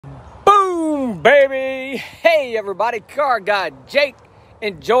Boom, baby. Hey, everybody. Car guy Jake.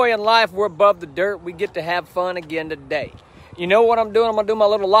 Enjoying life. We're above the dirt. We get to have fun again today. You know what I'm doing? I'm going to do my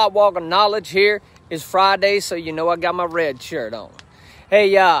little lot walk of knowledge here. It's Friday, so you know I got my red shirt on. Hey,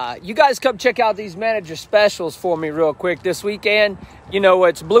 you guys come check out these manager specials for me real quick this weekend. You know,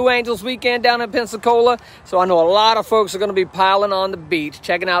 it's Blue Angels weekend down in Pensacola, so I know a lot of folks are going to be piling on the beach,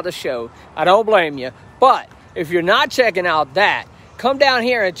 checking out the show. I don't blame you. But if you're not checking out that, come down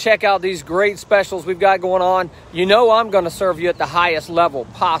here and check out these great specials we've got going on. You know I'm going to serve you at the highest level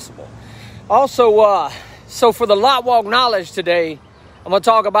possible. Also, so for the lot walk knowledge today, I'm going to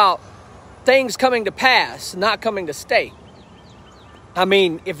talk about things coming to pass, not coming to stay. I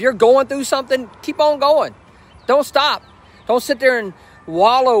mean, if you're going through something, keep on going. Don't stop. Don't sit there and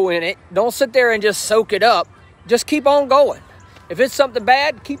wallow in it. Don't sit there and just soak it up. Just keep on going. If it's something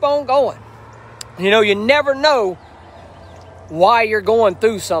bad, keep on going. You know, you never know why you're going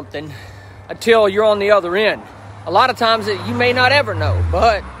through something until you're on the other end. A lot of times you may not ever know,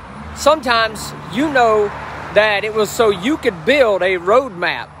 but sometimes you know that it was so you could build a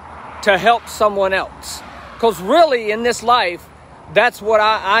roadmap to help someone else. Because really in this life, that's what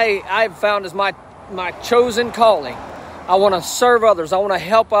I've found is my chosen calling. I want to serve others. I want to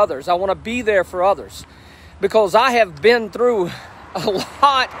help others. I want to be there for others. Because I have been through a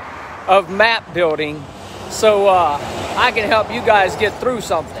lot of map building. So I can help you guys get through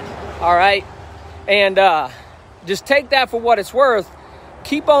something. All right? And just take that for what it's worth.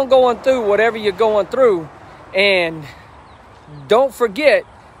 Keep on going through whatever you're going through. And don't forget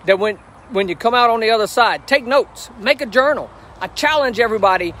that when you come out on the other side, take notes. Make a journal. I challenge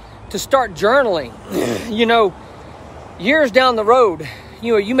everybody to start journaling. You know, years down the road,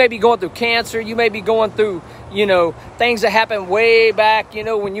 you know, you may be going through cancer. You may be going through, you know, things that happened way back, you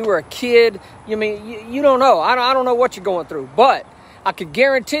know, when you were a kid. You mean, you don't know. I don't know what you're going through. But I could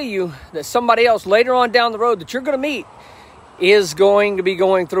guarantee you that somebody else later on down the road that you're going to meet is going to be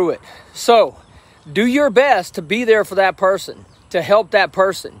going through it. So do your best to be there for that person, to help that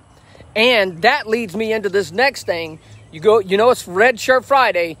person. And that leads me into this next thing. You know, it's Red Shirt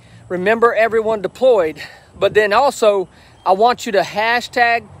Friday. Remember everyone deployed. But then also, I want you to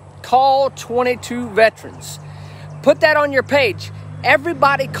hashtag call 22 veterans. Put that on your page.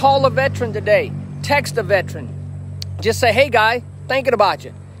 Everybody call a veteran today. Text a veteran. Just say, hey, guy, thinking about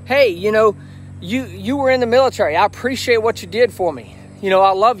you. Hey, you know, you were in the military. I appreciate what you did for me. You know,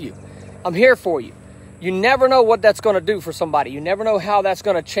 I love you. I'm here for you. You never know what that's going to do for somebody. You never know how that's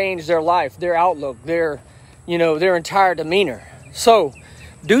going to change their life, their outlook, their entire demeanor. So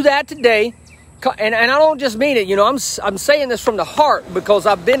do that today. And I don't just mean it, you know, I'm saying this from the heart because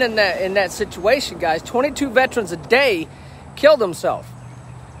I've been in that situation, guys. 22 veterans a day kill themselves.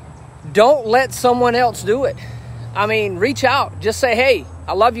 Don't let someone else do it. I mean, reach out. Just say, hey,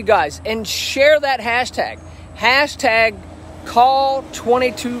 I love you guys. And share that hashtag. Hashtag call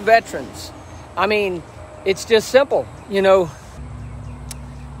 22 veterans. I mean, it's just simple, you know.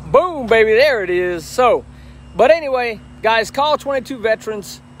 Boom, baby, there it is. So, but anyway, guys, call 22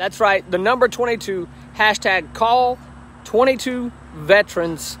 veterans. That's right, the number 22, hashtag call 22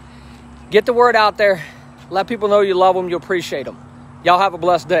 veterans. Get the word out there. Let people know you love them, you appreciate them. Y'all have a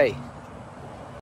blessed day.